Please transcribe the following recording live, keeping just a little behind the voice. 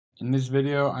In this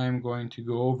video, I am going to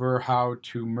go over how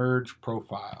to merge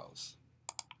profiles.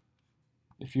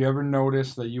 If you ever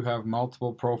notice that you have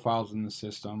multiple profiles in the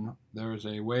system, there is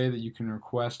a way that you can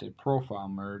request a profile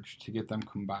merge to get them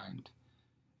combined.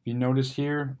 If you notice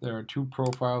here, there are two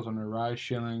profiles under Rise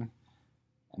Shilling,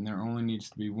 and there only needs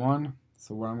to be one.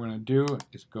 So what I'm going to do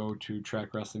is go to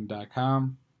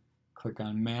trackwrestling.com, click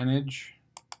on Manage,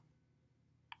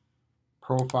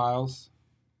 Profiles,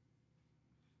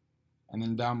 and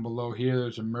then down below here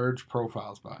there's a Merge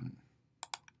Profiles button.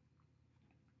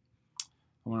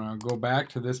 I'm going to go back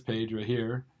to this page right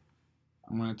here.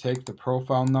 I'm going to take the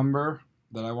profile number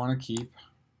that I want to keep.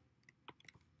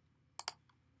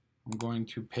 I'm going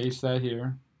to paste that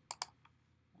here.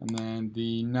 And then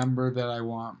the number that I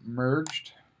want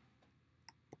merged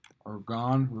or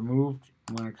gone, removed,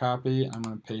 I'm going to copy, I'm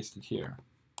going to paste it here.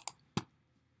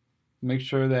 Make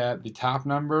sure that the top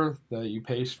number that you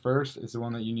paste first is the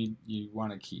one that you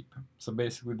want to keep. So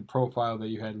basically the profile that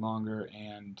you had longer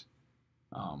and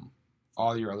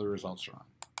all your other results are on.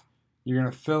 You're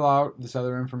going to fill out this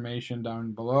other information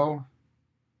down below,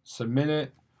 submit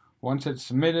it. Once it's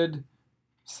submitted,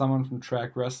 someone from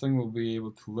Track Wrestling will be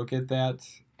able to look at that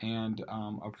and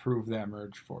approve that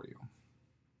merge for you.